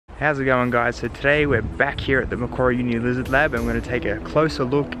How's it going, guys? So today we're back here at the Macquarie Uni Lizard Lab and we're going to take a closer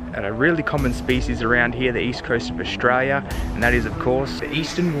look at a really common species around here, the east coast of Australia, and that is of course the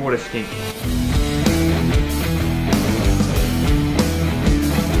Eastern Water Skink.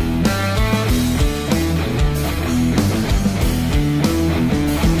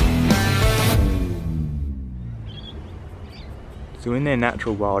 So in their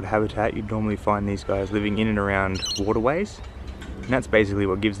natural wild habitat, you'd normally find these guys living in and around waterways. And that's basically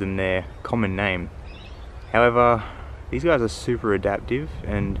what gives them their common name. However, these guys are super adaptive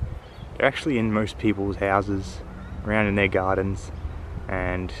and they're actually in most people's houses, around in their gardens,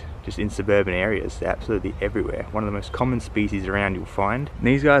 and just in suburban areas. They're absolutely everywhere. One of the most common species around you'll find. And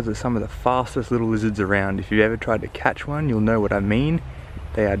these guys are some of the fastest little lizards around. If you've ever tried to catch one, you'll know what I mean.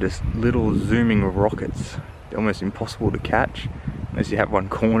 They are just little zooming rockets. They're almost impossible to catch unless you have one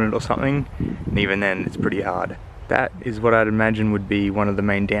cornered or something, and even then it's pretty hard. That is what I'd imagine would be one of the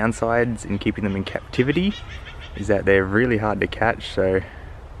main downsides in keeping them in captivity, is that they're really hard to catch. So if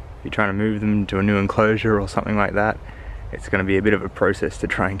you're trying to move them to a new enclosure or something like that, it's going to be a bit of a process to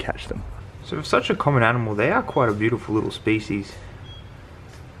try and catch them. So for such a common animal, they are quite a beautiful little species.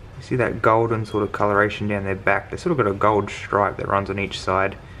 You see that golden sort of coloration down their back. They've sort of got a gold stripe that runs on each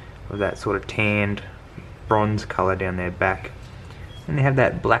side of that sort of tanned bronze colour down their back. And they have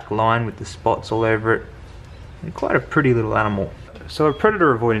that black line with the spots all over it. They're quite a pretty little animal. So a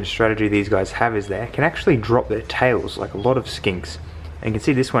predator avoidance strategy these guys have is they can actually drop their tails like a lot of skinks. And you can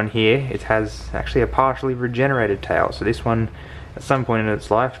see this one here, it has actually a partially regenerated tail. So this one, at some point in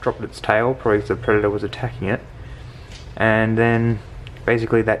its life, dropped its tail, probably because the predator was attacking it. And then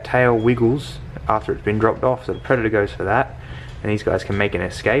basically that tail wiggles after it's been dropped off, so the predator goes for that. And these guys can make an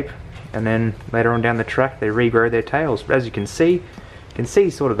escape. And then later on down the track, they regrow their tails. But as you can see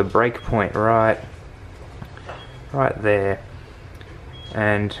sort of the break point right there,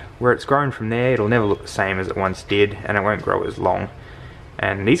 and where it's grown from there, it'll never look the same as it once did, and it won't grow as long.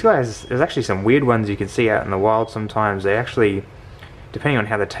 And these guys, there's actually some weird ones you can see out in the wild sometimes. They actually, depending on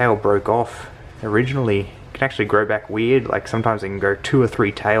how the tail broke off originally, can actually grow back weird. Like sometimes they can grow 2 or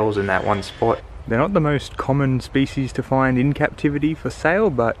 3 tails in that one spot. They're not the most common species to find in captivity for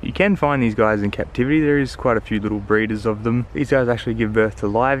sale, but you can find these guys in captivity. There is quite a few little breeders of them. These guys actually give birth to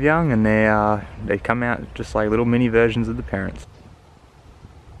live young, and they come out just like little mini versions of the parents.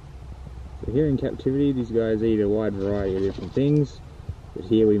 So here in captivity, these guys eat a wide variety of different things, but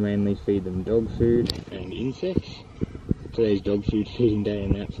here we mainly feed them dog food and insects. Today's dog food feeding day,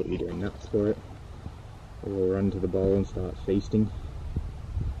 and they're absolutely doing nuts for it. They will run to the bowl and start feasting.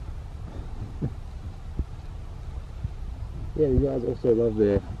 Yeah, these guys also love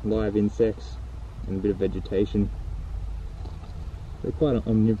their live insects and a bit of vegetation. They're quite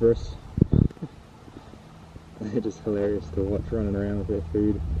omnivorous. They're just hilarious to watch running around with their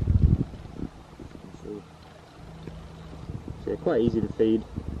food. So they're quite easy to feed,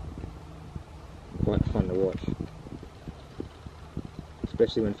 quite fun to watch,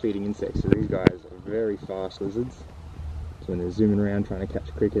 especially when feeding insects. So these guys are very fast lizards, so when they're zooming around trying to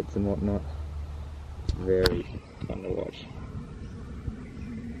catch crickets and whatnot, it's very fun to watch.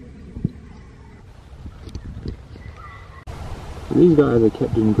 So these guys are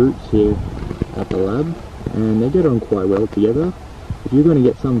kept in groups here at the lab, and they get on quite well together. If you're going to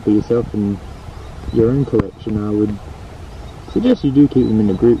get some for yourself in your own collection, I would suggest you do keep them in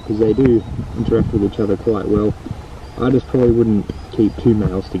a group, because they do interact with each other quite well. I just probably wouldn't keep 2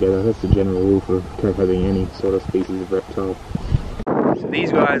 males together. That's the general rule for co-having any sort of species of reptile. So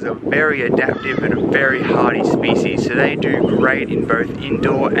these guys are very adaptive and a very hardy species, so they do great in both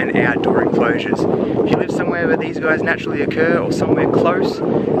indoor and outdoor enclosures. If you live somewhere where these guys naturally occur, or somewhere close,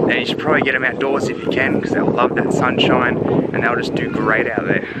 then you should probably get them outdoors if you can, because they'll love that sunshine and they'll just do great out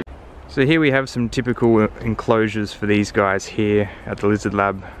there. So here we have some typical enclosures for these guys here at the Lizard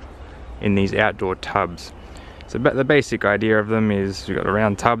Lab in these outdoor tubs. So the basic idea of them is you've got a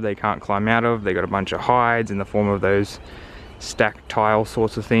round tub they can't climb out of, they've got a bunch of hides in the form of those stacked tile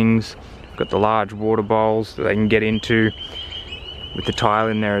sorts of things. Got the large water bowls that they can get into with the tile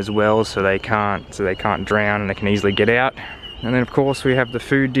in there as well, so they can't drown and they can easily get out. And then of course we have the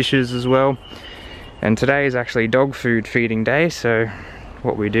food dishes as well. And today is actually dog food feeding day, so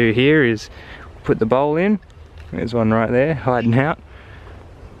what we do here is put the bowl in. There's one right there hiding out,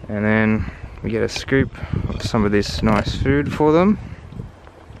 and then we get a scoop of some of this nice food for them.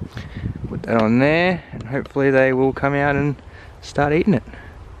 Put that on there, and hopefully they will come out and start eating it.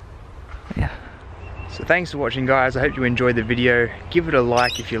 Yeah. So thanks for watching, guys. I hope you enjoyed the video. Give it a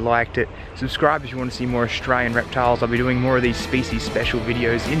like if you liked it. Subscribe if you want to see more Australian reptiles. I'll be doing more of these species special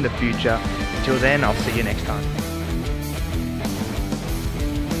videos in the future. Until then, I'll see you next time.